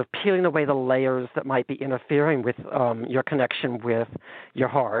interested in sort of peeling away the layers that might be interfering with your connection with your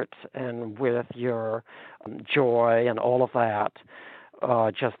heart and with your joy and all of that.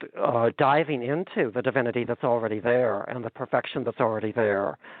 Just diving into the divinity that's already there and the perfection that's already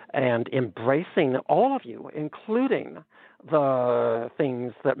there, and embracing all of you, including the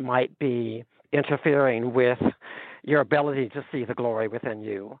things that might be interfering with your ability to see the glory within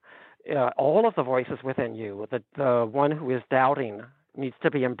you. All of the voices within you, the one who is doubting needs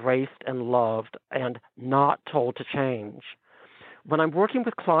to be embraced and loved and not told to change. When I'm working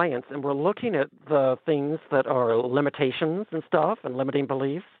with clients and we're looking at the things that are limitations and stuff and limiting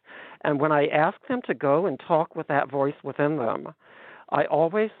beliefs, and when I ask them to go and talk with that voice within them, I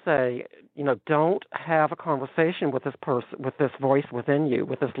always say, don't have a conversation with this person, with this voice within you,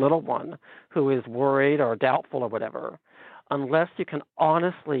 with this little one who is worried or doubtful or whatever, unless you can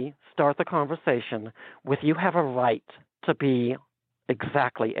honestly start the conversation with you have a right to be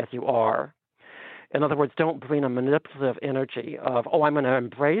exactly as you are. In other words, don't bring a manipulative energy of, I'm going to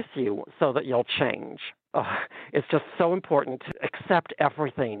embrace you so that you'll change. It's just so important to accept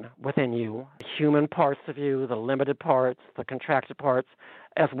everything within you, the human parts of you, the limited parts, the contracted parts,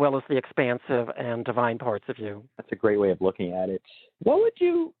 as well as the expansive and divine parts of you. That's a great way of looking at it. What would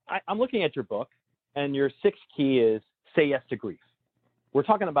you, I'm looking at your book, and your sixth key is Say Yes to Grief. We're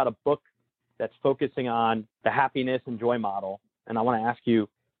talking about a book that's focusing on the happiness and joy model, and I want to ask you,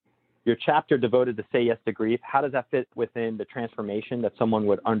 your chapter devoted to Say Yes to Grief, how does that fit within the transformation that someone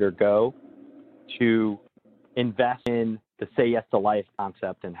would undergo to invest in the Say Yes to Life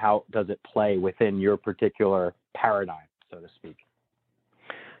concept, and how does it play within your particular paradigm, so to speak?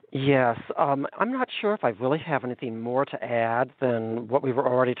 Yes, I'm not sure if I really have anything more to add than what we were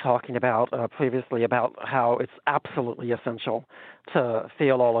already talking about previously about how it's absolutely essential to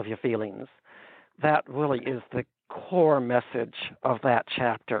feel all of your feelings. That really is the core message of that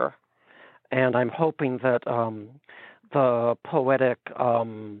chapter. And I'm hoping that the poetic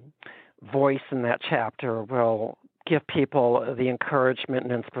voice in that chapter will give people the encouragement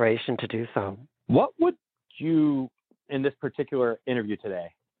and inspiration to do so. What would you, in this particular interview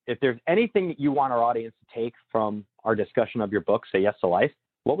today, if there's anything that you want our audience to take from our discussion of your book, Say Yes to Life,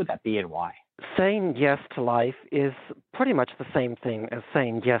 what would that be and why? Saying yes to life is pretty much the same thing as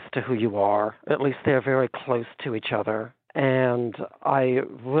saying yes to who you are. At least they're very close to each other. And I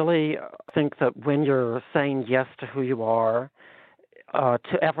really think that when you're saying yes to who you are,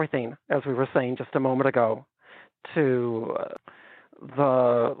 to everything, as we were saying just a moment ago, to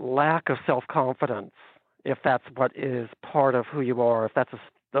the lack of self-confidence, if that's what is part of who you are, if that's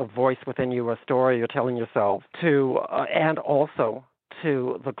a voice within you, a story you're telling yourself, and also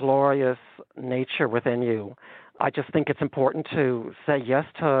to the glorious nature within you. I just think it's important to say yes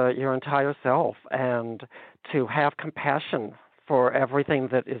to your entire self and to have compassion for everything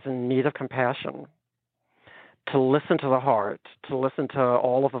that is in need of compassion, to listen to the heart, to listen to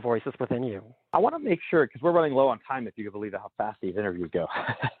all of the voices within you. I want to make sure, because we're running low on time, if you can believe how fast these interviews go.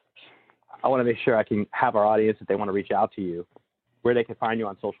 I want to make sure I can have our audience, if they want to reach out to you, where they can find you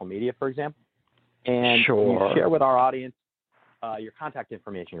on social media, for example. And Sure. You share with our audience your contact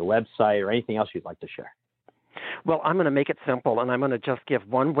information, your website, or anything else you'd like to share. Well, I'm going to make it simple, and I'm going to just give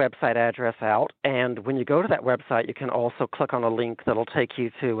one website address out. And when you go to that website, you can also click on a link that'll take you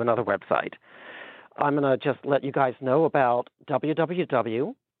to another website. I'm going to just let you guys know about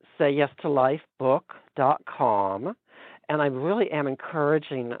www.sayyestolifebook.com. And I really am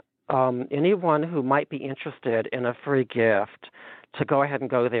encouraging anyone who might be interested in a free gift to go ahead and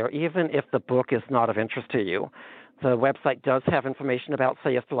go there, even if the book is not of interest to you. The website does have information about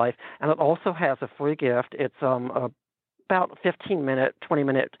Say Yes to Life, and it also has a free gift. It's about 15-minute,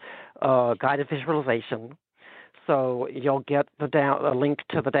 20-minute guided visualization. So you'll get a link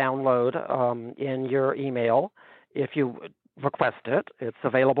to the download in your email if you request it. It's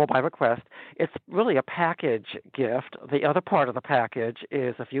available by request. It's really a package gift. The other part of the package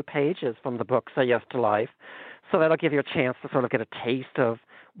is a few pages from the book Say Yes to Life. So that'll give you a chance to sort of get a taste of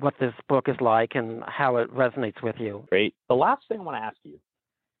what this book is like and how it resonates with you. Great. The last thing I want to ask you,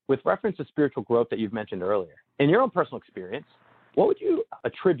 with reference to spiritual growth that you've mentioned earlier, in your own personal experience, what would you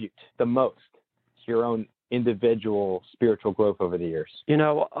attribute the most to your own individual spiritual growth over the years?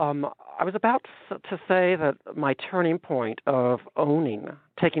 I was about to say that my turning point of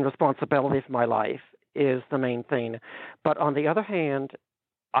taking responsibility for my life is the main thing. But on the other hand,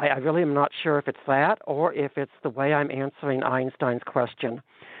 I really am not sure if it's that or if it's the way I'm answering Einstein's question.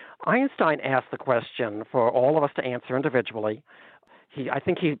 Einstein asked the question for all of us to answer individually. I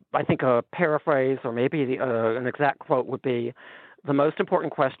think a paraphrase or maybe an exact quote would be, the most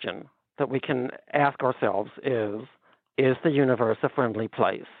important question that we can ask ourselves is the universe a friendly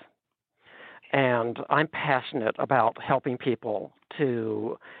place? And I'm passionate about helping people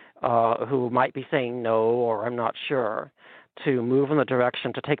who might be saying no or I'm not sure, to move in the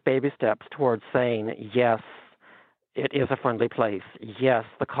direction, to take baby steps towards saying, yes, it is a friendly place. Yes,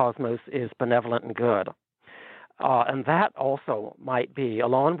 the cosmos is benevolent and good. And that also might be,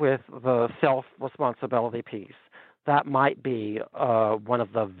 along with the self-responsibility piece, that might be one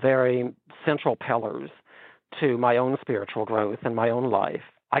of the very central pillars to my own spiritual growth in my own life.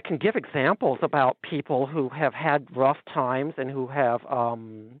 I can give examples about people who have had rough times and who have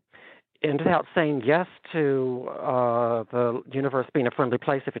ended up saying yes to the universe being a friendly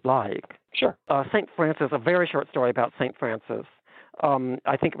place, if you'd like. Sure. St. Francis, a very short story about St. Francis.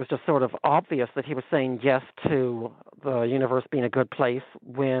 I think it was just sort of obvious that he was saying yes to the universe being a good place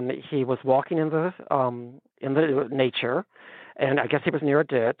when he was walking in the nature, and I guess he was near a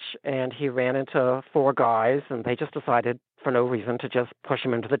ditch, and he ran into four guys, and they just decided for no reason to just push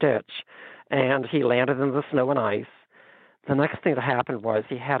him into the ditch, and he landed in the snow and ice. The next thing that happened was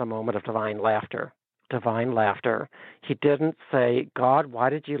he had a moment of divine laughter. Divine laughter. He didn't say, God, why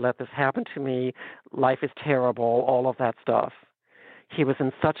did you let this happen to me? Life is terrible, all of that stuff. He was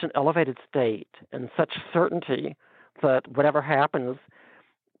in such an elevated state and such certainty that whatever happens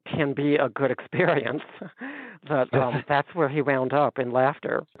can be a good experience that that's where he wound up, in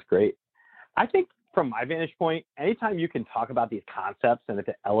laughter. That's great. I think from my vantage point, anytime you can talk about these concepts and if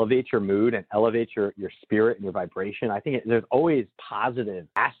it elevates your mood and elevates your spirit and your vibration, I think there's always positive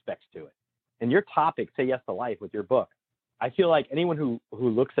aspects to it. And your topic, Say Yes to Life, with your book, I feel like anyone who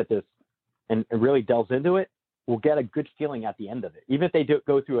looks at this and really delves into it will get a good feeling at the end of it. Even if they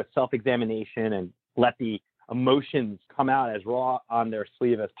go through a self-examination and let the emotions come out as raw on their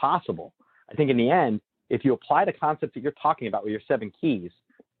sleeve as possible, I think in the end, if you apply the concepts that you're talking about with your 7 keys,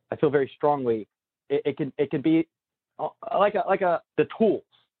 I feel very strongly it can be like the tools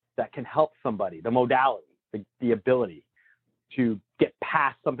that can help somebody, the modality, the ability to get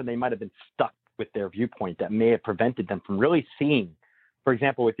past something they might have been stuck with their viewpoint that may have prevented them from really seeing. For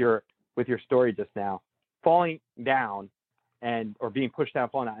example, with your story just now, falling down or being pushed down,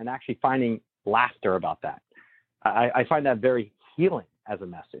 falling down, and actually finding laughter about that. I find that very healing as a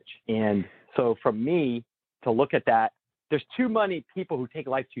message. And so for me to look at that, there's too many people who take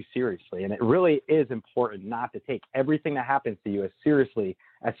life too seriously. And it really is important not to take everything that happens to you as seriously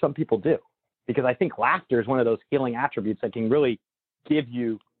as some people do. Because I think laughter is one of those healing attributes that can really give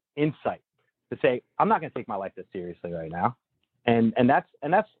you insight to say, I'm not going to take my life this seriously right now. And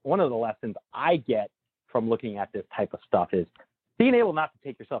that's one of the lessons I get from looking at this type of stuff, is being able not to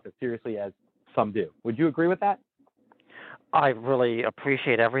take yourself as seriously as some do. Would you agree with that? I really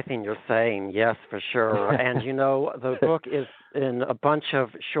appreciate everything you're saying. Yes, for sure. And, the book is in a bunch of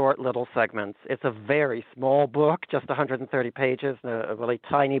short little segments. It's a very small book, just 130 pages, a really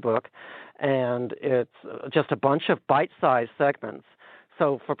tiny book. And it's just a bunch of bite-sized segments.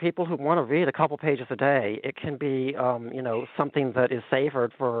 So for people who want to read a couple pages a day, it can be, something that is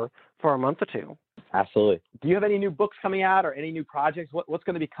savored for a month or two. Absolutely. Do you have any new books coming out or any new projects? What's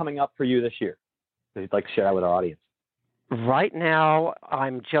going to be coming up for you this year that you'd like to share that with our audience? Right now,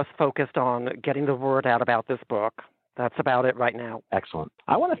 I'm just focused on getting the word out about this book. That's about it right now. Excellent.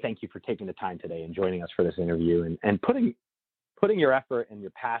 I want to thank you for taking the time today and joining us for this interview and putting your effort and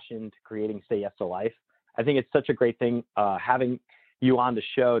your passion to creating Say Yes to Life. I think it's such a great thing having you on the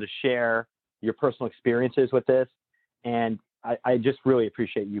show to share your personal experiences with this. And I just really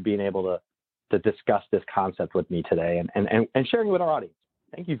appreciate you being able to discuss this concept with me today and sharing it with our audience.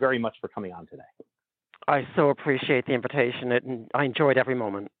 Thank you very much for coming on today. I so appreciate the invitation, and I enjoyed every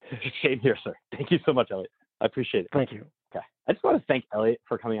moment. Same here, sir. Thank you so much, Elliott. I appreciate it. Thank you. Okay. I just want to thank Elliott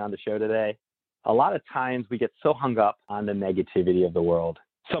for coming on the show today. A lot of times we get so hung up on the negativity of the world.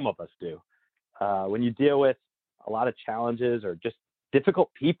 Some of us do. When you deal with a lot of challenges or just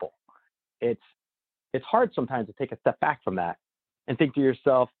difficult people, it's hard sometimes to take a step back from that and think to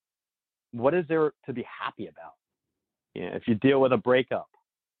yourself, what is there to be happy about? If you deal with a breakup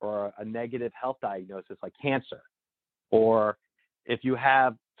or a negative health diagnosis like cancer, or if you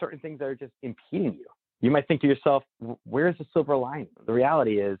have certain things that are just impeding you, you might think to yourself, where's the silver lining? The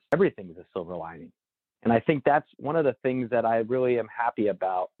reality is everything is a silver lining. And I think that's one of the things that I really am happy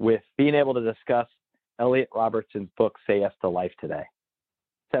about with being able to discuss Elliott Robertson's book, Say Yes to Life, today.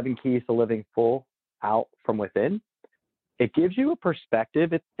 7 Keys to Living Full Out from Within. It gives you a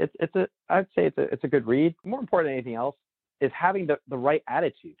perspective. I'd say it's a good read. More important than anything else is having the right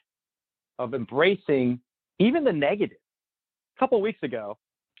attitude of embracing even the negative. A couple of weeks ago,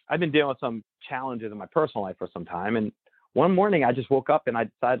 I've been dealing with some challenges in my personal life for some time. And one morning I just woke up and I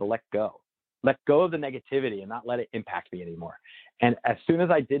decided to let go of the negativity and not let it impact me anymore. And as soon as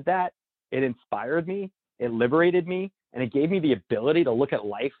I did that, it inspired me, it liberated me, and it gave me the ability to look at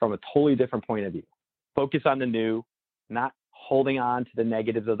life from a totally different point of view. Focus on the new, not holding on to the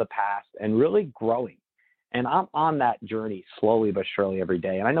negatives of the past, and really growing. And I'm on that journey slowly but surely every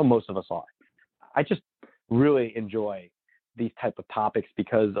day. And I know most of us are. I just really enjoy these type of topics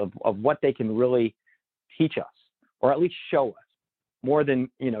because of what they can really teach us, or at least show us more than,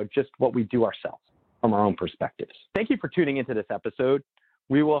 just what we do ourselves from our own perspectives. Thank you for tuning into this episode.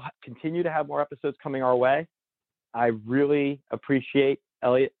 We will continue to have more episodes coming our way. I really appreciate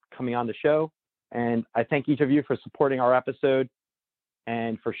Elliott coming on the show. And I thank each of you for supporting our episode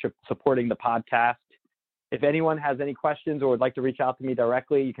and for supporting the podcast. If anyone has any questions or would like to reach out to me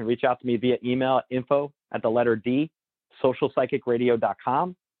directly, you can reach out to me via email at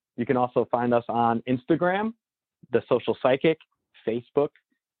info@socialpsychicradio.com. You can also find us on Instagram, The Social Psychic, Facebook,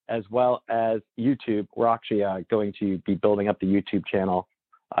 as well as YouTube. We're actually going to be building up the YouTube channel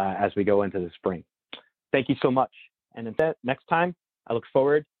as we go into the spring. Thank you so much. And until next time, I look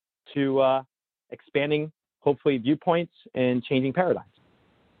forward to expanding, hopefully, viewpoints and changing paradigms.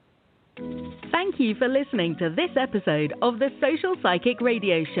 Thank you for listening to this episode of the Social Psychic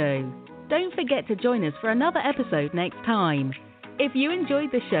Radio Show. Don't forget to join us for another episode next time. If you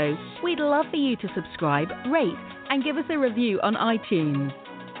enjoyed the show, we'd love for you to subscribe, rate, and give us a review on iTunes.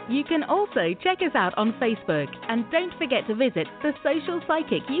 You can also check us out on Facebook, and don't forget to visit the Social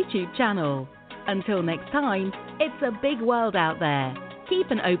Psychic YouTube channel. Until next time, it's a big world out there. Keep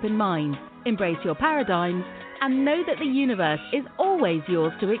an open mind, embrace your paradigms, and know that the universe is always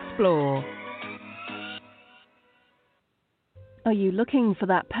yours to explore. Are you looking for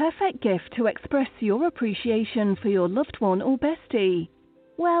that perfect gift to express your appreciation for your loved one or bestie?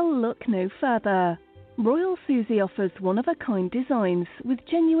 Well, look no further. Royal Susie offers one-of-a-kind designs with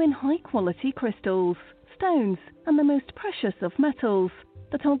genuine high-quality crystals, stones, and the most precious of metals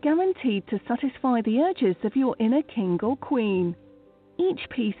that are guaranteed to satisfy the urges of your inner king or queen. Each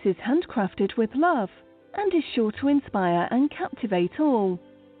piece is handcrafted with love and is sure to inspire and captivate all.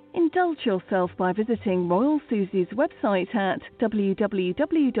 Indulge yourself by visiting Royal Susie's website at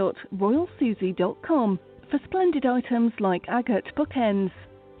www.royalsusie.com for splendid items like agate bookends,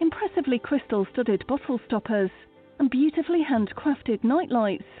 impressively crystal-studded bottle stoppers, and beautifully handcrafted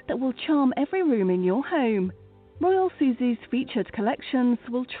nightlights that will charm every room in your home. Royal Susie's featured collections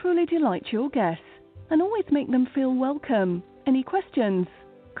will truly delight your guests and always make them feel welcome. Any questions?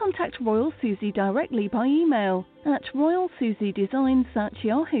 Contact Royal Susie directly by email at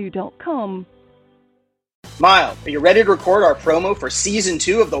royalsusiedesigns@yahoo.com. Miles, are you ready to record our promo for Season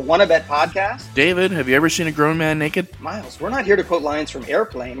 2 of the Wanna Bet podcast? David, have you ever seen a grown man naked? Miles, we're not here to quote lines from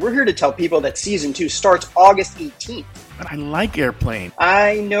Airplane. We're here to tell people that Season 2 starts August 18th. But I like Airplane.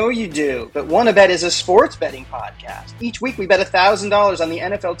 I know you do, but Wanna Bet is a sports betting podcast. Each week we bet $1,000 on the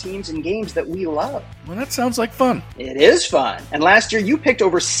NFL teams and games that we love. Well, that sounds like fun. It is fun. And last year you picked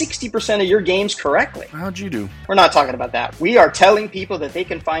over 60% of your games correctly. How'd you do? We're not talking about that. We are telling people that they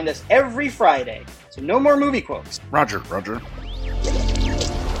can find us every Friday. So no more movie quotes. Roger.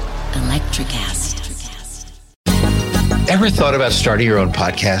 Electricast. Ever thought about starting your own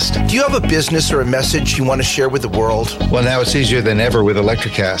podcast? Do you have a business or a message you want to share with the world? Well, now it's easier than ever with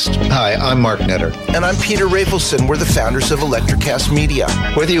Electricast. Hi, I'm Mark Netter. And I'm Peter Rafelson. We're the founders of Electricast Media.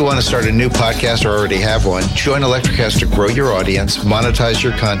 Whether you want to start a new podcast or already have one, join Electricast to grow your audience, monetize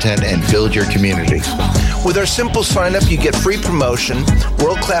your content, and build your community. With our simple sign-up, you get free promotion,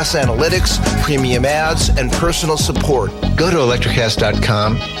 world-class analytics, premium ads, and personal support. Go to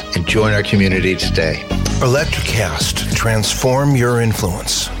electricast.com and join our community today. Electricast. Transform your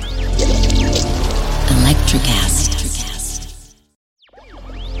influence. Electricast.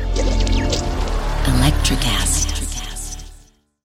 Electricast.